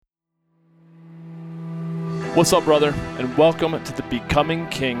What's up, brother, and welcome to the Becoming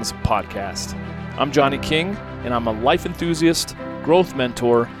Kings podcast. I'm Johnny King, and I'm a life enthusiast, growth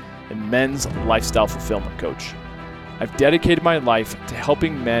mentor, and men's lifestyle fulfillment coach. I've dedicated my life to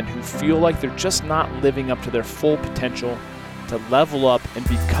helping men who feel like they're just not living up to their full potential to level up and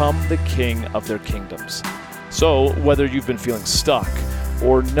become the king of their kingdoms. So, whether you've been feeling stuck,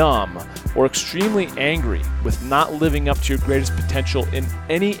 or numb, or extremely angry with not living up to your greatest potential in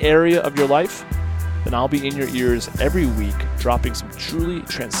any area of your life, then I'll be in your ears every week, dropping some truly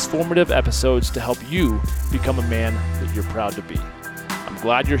transformative episodes to help you become a man that you're proud to be. I'm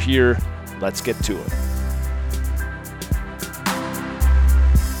glad you're here. Let's get to it.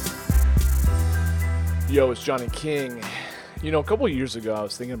 Yo, it's Johnny King. You know, a couple of years ago, I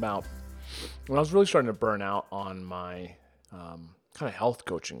was thinking about when I was really starting to burn out on my kind of health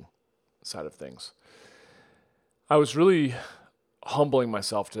coaching side of things. I was really humbling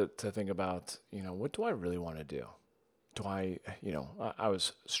myself to think about, what do I really want to do? I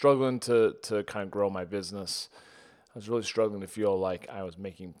was struggling to kind of grow my business. I was really struggling to feel like I was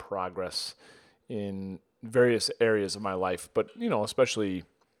making progress in various areas of my life, but, especially,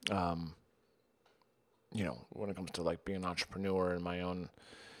 when it comes to like being an entrepreneur and my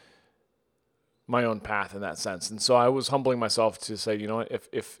own path in that sense. And so I was humbling myself to say,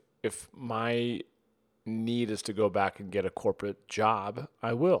 if my need is to go back and get a corporate job,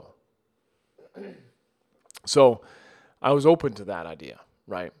 I will. So I was open to that idea,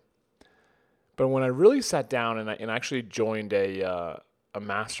 right? But when I really sat down and actually joined a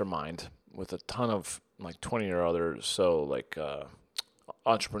mastermind with a ton of like 20 or others, so like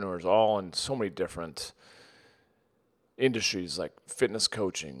entrepreneurs, all in so many different industries, like fitness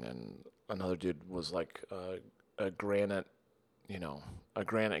coaching, and another dude was like a granite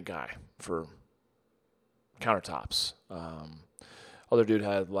guy for countertops. Other dude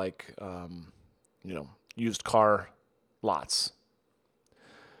had like, used car lots.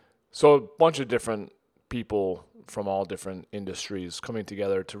 So a bunch of different people from all different industries coming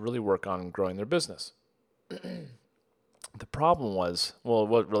together to really work on growing their business. The problem was,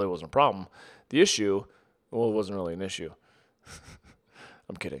 what really wasn't a problem. The issue, it wasn't really an issue.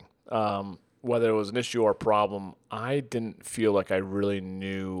 I'm kidding. Whether it was an issue or a problem, I didn't feel like I really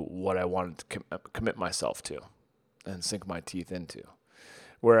knew what I wanted to commit myself to and sink my teeth into.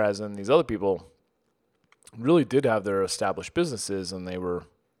 Whereas in these other people really did have their established businesses and they were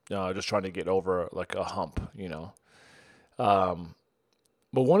just trying to get over like a hump, But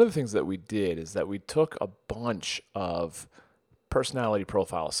one of the things that we did is that we took a bunch of personality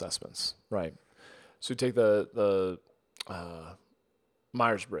profile assessments, right? So you take the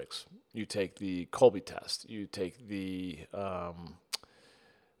Myers-Briggs, you take the Colby test, you take the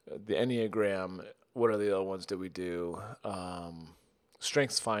Enneagram. What are the other ones that we do?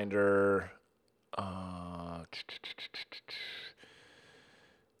 Strengths Finder,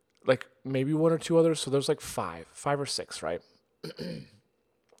 like maybe one or two others. So there's like five or six, right?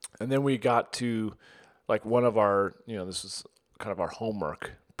 And then we got to like one of our, this is kind of our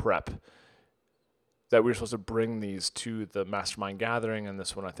homework prep, that we were supposed to bring these to the mastermind gathering. And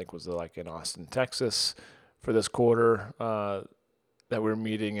this one I think was like in Austin, Texas for this quarter that we were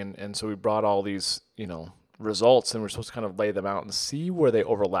meeting. And so we brought all these, results, and we're supposed to kind of lay them out and see where they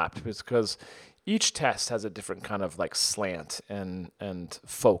overlapped, because each test has a different kind of like slant and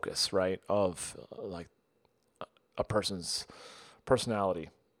focus, right, of like a person's personality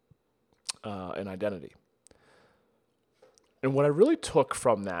and identity. And what I really took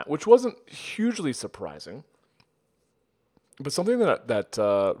from that, which wasn't hugely surprising, but something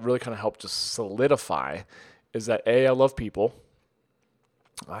that really kind of helped just solidify, is that I love people.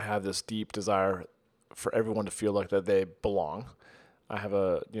 I have this deep desire for everyone to feel like that they belong. I have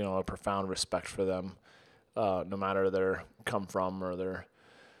a profound respect for them, no matter their come from or their,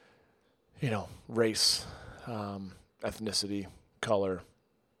 race, ethnicity, color,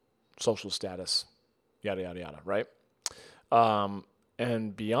 social status, yada, yada, yada, right?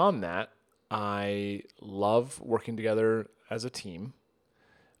 And beyond that, I love working together as a team.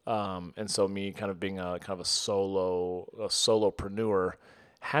 And so me kind of being a solopreneur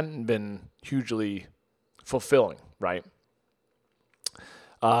hadn't been hugely fulfilling, right?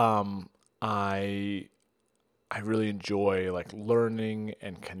 I really enjoy like learning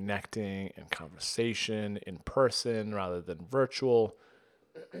and connecting and conversation in person rather than virtual.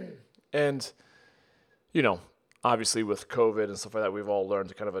 And, obviously with COVID and stuff like that, we've all learned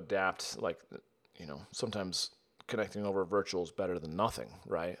to kind of adapt. Like, sometimes connecting over virtual is better than nothing,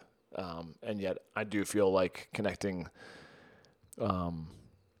 right? And yet I do feel like connecting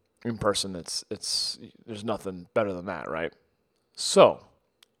in person, it's there's nothing better than that, right? So,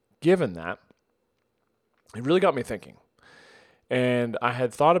 given that, It really got me thinking. And I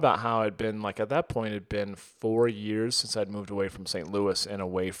had thought about how it'd been like at that point, it'd been 4 years since I'd moved away from St. Louis and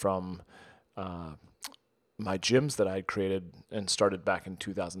away from uh, my gyms that I had created and started back in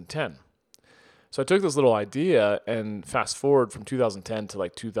 2010. So I took this little idea and fast forward from 2010 to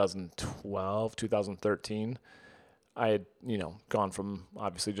like 2012, 2013. I had, gone from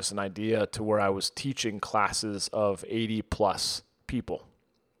obviously just an idea to where I was teaching classes of 80 plus people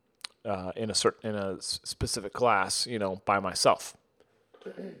in a specific class, by myself.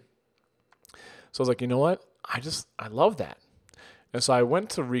 So I was like, you know what? I love that. And so I went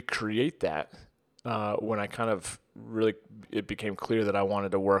to recreate that when I kind of really, it became clear that I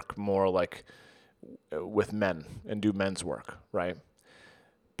wanted to work more like with men and do men's work, right?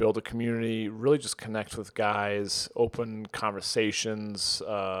 Build a community, really just connect with guys, open conversations,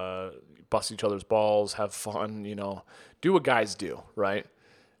 bust each other's balls, have fun, do what guys do, right?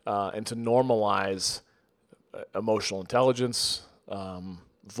 And to normalize emotional intelligence,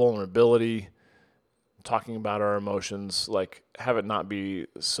 vulnerability, talking about our emotions, like have it not be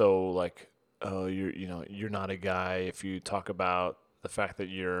so like, oh, you're not a guy if you talk about the fact that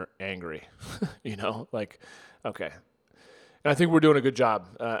you're angry, like, okay. And I think we're doing a good job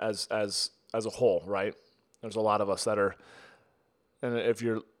as a whole, right? There's a lot of us that are, and if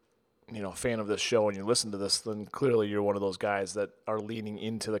you're, a fan of this show and you listen to this, then clearly you're one of those guys that are leaning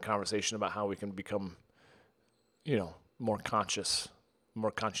into the conversation about how we can become, more conscious,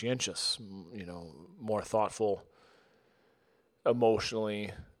 more conscientious, more thoughtful,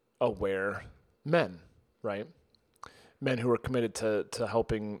 emotionally aware men, right? Men who are committed to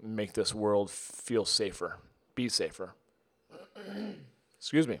helping make this world feel safer, be safer.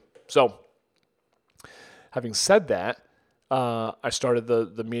 Excuse me. So, having said that, I started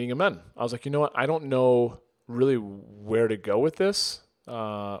the meeting of men. I was like, you know what? I don't know really where to go with this,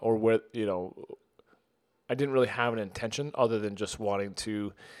 or where, I didn't really have an intention other than just wanting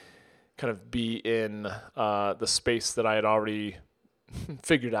to kind of be in the space that I had already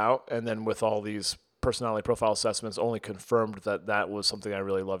figured out. And then with all these personality profile assessments only confirmed that was something I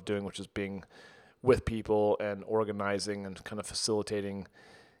really loved doing, which is being with people and organizing and kind of facilitating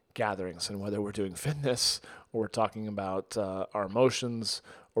gatherings. And whether we're doing fitness or we're talking about our emotions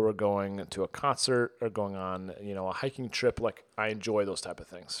or we're going to a concert or going on, a hiking trip, like I enjoy those type of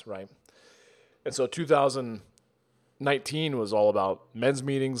things, right? And so 2019 was all about men's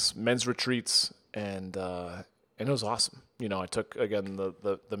meetings, men's retreats, and it was awesome. I took, again,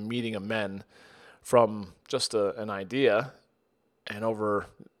 the meeting of men from just an idea, and over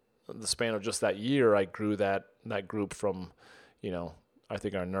the span of just that year, I grew that group from, I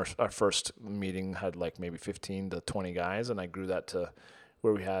think our first meeting had like maybe 15 to 20 guys, and I grew that to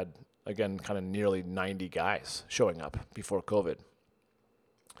where we had, again, kind of nearly 90 guys showing up before COVID.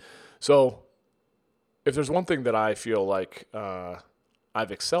 So if there's one thing that I feel like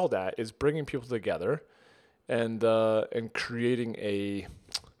I've excelled at is bringing people together and creating an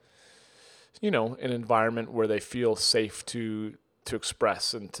environment where they feel safe to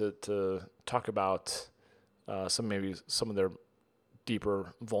express and to talk about some of their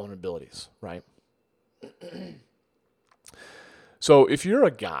deeper vulnerabilities, right? So if you're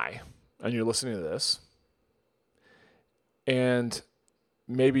a guy and you're listening to this, and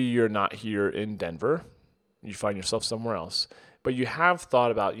maybe you're not here in Denver, you find yourself somewhere else, but you have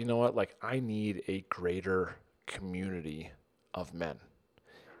thought about, like I need a greater community of men.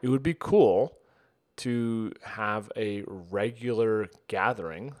 It would be cool to have a regular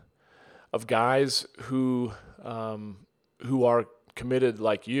gathering of guys who are committed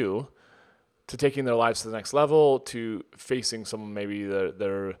like you to taking their lives to the next level, to facing some maybe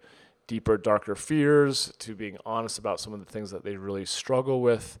their deeper, darker fears, to being honest about some of the things that they really struggle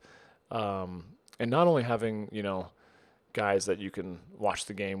with, and not only having guys that you can watch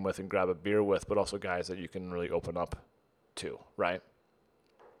the game with and grab a beer with, but also guys that you can really open up to, right?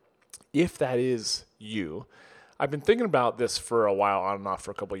 If that is you, I've been thinking about this for a while, on and off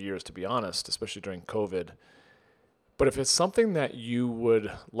for a couple of years, to be honest, especially during COVID. But if it's something that you would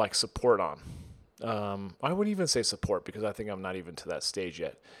like support on, I wouldn't even say support because I think I'm not even to that stage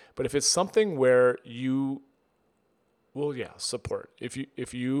yet. But if it's something where support.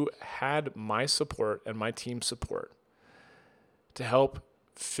 If you had my support and my team's support to help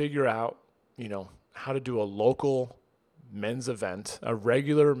figure out, how to do a local men's event, a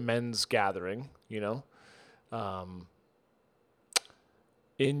regular men's gathering, in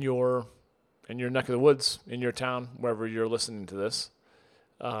your neck of the woods, in your town, wherever you're listening to this,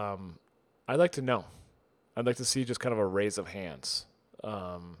 I'd like to know. I'd like to see just kind of a raise of hands.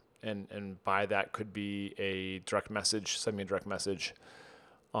 And by that could be a direct message, send me a direct message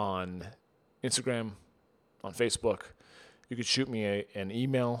on Instagram, on Facebook. You could shoot me an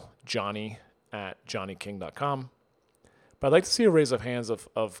email, johnny@johnnyking.com. But I'd like to see a raise of hands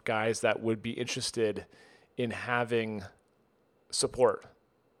of guys that would be interested in having support.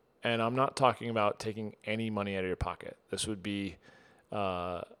 And I'm not talking about taking any money out of your pocket. This would be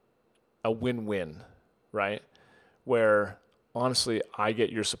a win-win, right? Where honestly, I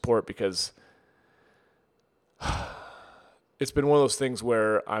get your support because it's been one of those things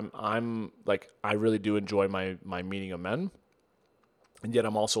where I'm like, I really do enjoy my meeting of men, and yet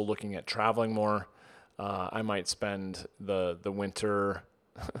I'm also looking at traveling more. I might spend the winter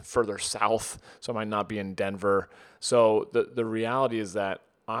further south, so I might not be in Denver. So the reality is that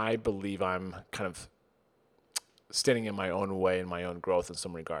I believe I'm kind of standing in my own way in my own growth in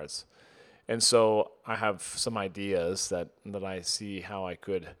some regards. And so I have some ideas that I see how I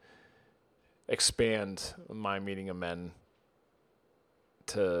could expand my meeting of men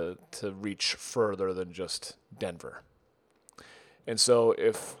to reach further than just Denver. And so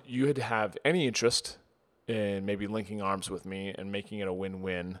if you had to have any interest in maybe linking arms with me and making it a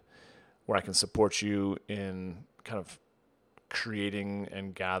win-win where I can support you in kind of creating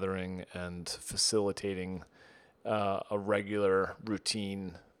and gathering and facilitating a regular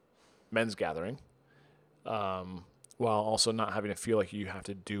routine men's gathering, while also not having to feel like you have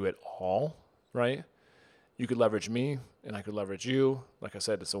to do it all, right? You could leverage me and I could leverage you. Like I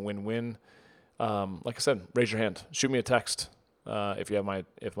said, it's a win-win. Like I said, raise your hand, shoot me a text. If you have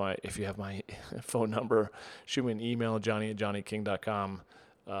my phone number, shoot me an email, johnny@johnnyking.com,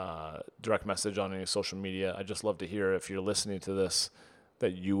 direct message on any social media. I'd just love to hear if you're listening to this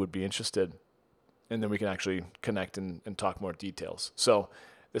that you would be interested, and then we can actually connect and talk more details. So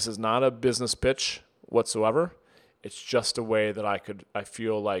this is not a business pitch whatsoever. It's just a way that I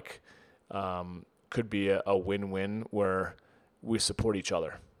feel like could be a win-win where we support each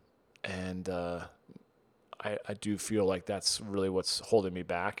other. And I do feel like that's really what's holding me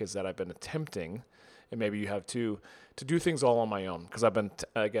back, is that I've been attempting, and maybe you have too, to do things all on my own, because I've been,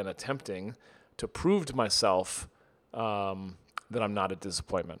 again, attempting to prove to myself that I'm not a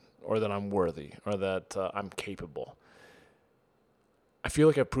disappointment, or that I'm worthy, or that I'm capable. I feel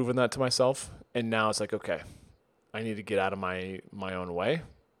like I've proven that to myself, and now it's like, okay, I need to get out of my own way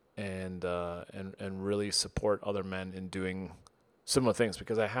and really support other men in doing similar things,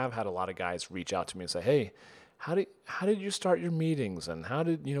 because I have had a lot of guys reach out to me and say, hey, how did you start your meetings, and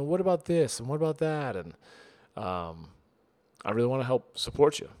what about this and what about that? And I really want to help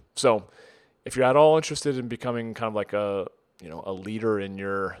support you. So if you're at all interested in becoming kind of like a leader in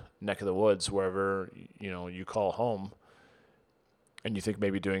your neck of the woods, wherever you call home, and you think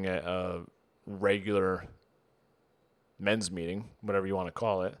maybe doing a regular men's meeting, whatever you want to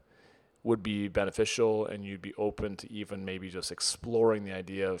call it, would be beneficial, and you'd be open to even maybe just exploring the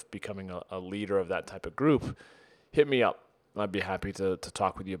idea of becoming a leader of that type of group, hit me up. I'd be happy to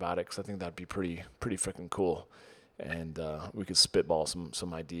talk with you about it, because I think that'd be pretty freaking cool, and we could spitball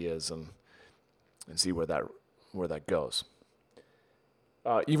some ideas and see where that goes.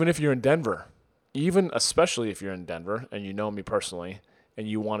 Even if you're in Denver, especially if you're in Denver and you know me personally and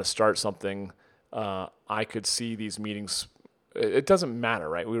you want to start something, I could see these meetings. It doesn't matter,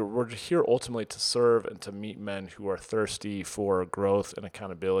 right? We're here ultimately to serve and to meet men who are thirsty for growth and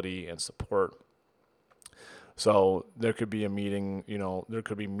accountability and support. So there could be a meeting, there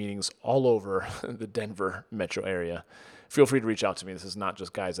could be meetings all over the Denver metro area. Feel free to reach out to me. This is not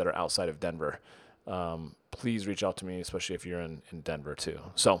just guys that are outside of Denver. Please reach out to me, especially if you're in Denver too.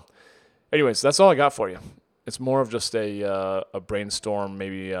 So anyways, that's all I got for you. It's more of just a brainstorm,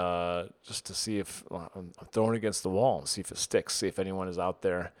 maybe just to see if I'm throwing it against the wall and see if it sticks, see if anyone is out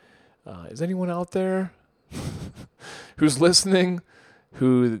there. Is anyone out there who's listening,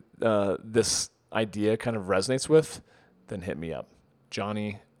 who this idea kind of resonates with? Then hit me up,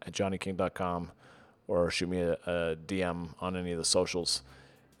 johnny@johnnyking.com, or shoot me a DM on any of the socials.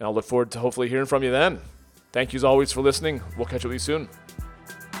 And I'll look forward to hopefully hearing from you then. Thank you as always for listening. We'll catch up with you soon.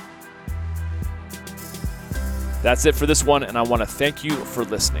 That's it for this one, and I want to thank you for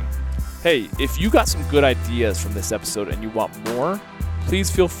listening. Hey, if you got some good ideas from this episode and you want more,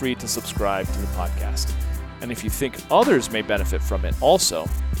 please feel free to subscribe to the podcast. And if you think others may benefit from it also,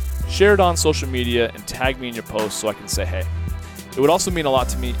 share it on social media and tag me in your posts so I can say hey. It would also mean a lot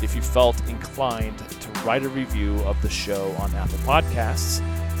to me if you felt inclined to write a review of the show on Apple Podcasts,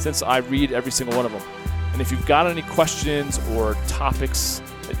 since I read every single one of them. And if you've got any questions or topics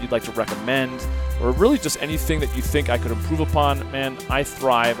that you'd like to recommend, or really just anything that you think I could improve upon, man, I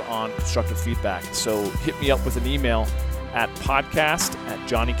thrive on constructive feedback. So hit me up with an email at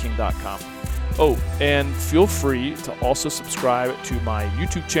podcast@johnnyking.com. Oh, and feel free to also subscribe to my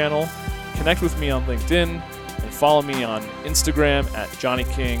YouTube channel, connect with me on LinkedIn and follow me on Instagram at Johnny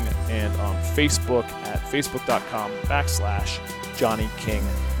King and on Facebook at facebook.com/Johnny King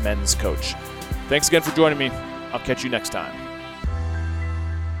Men's Coach. Thanks again for joining me. I'll catch you next time.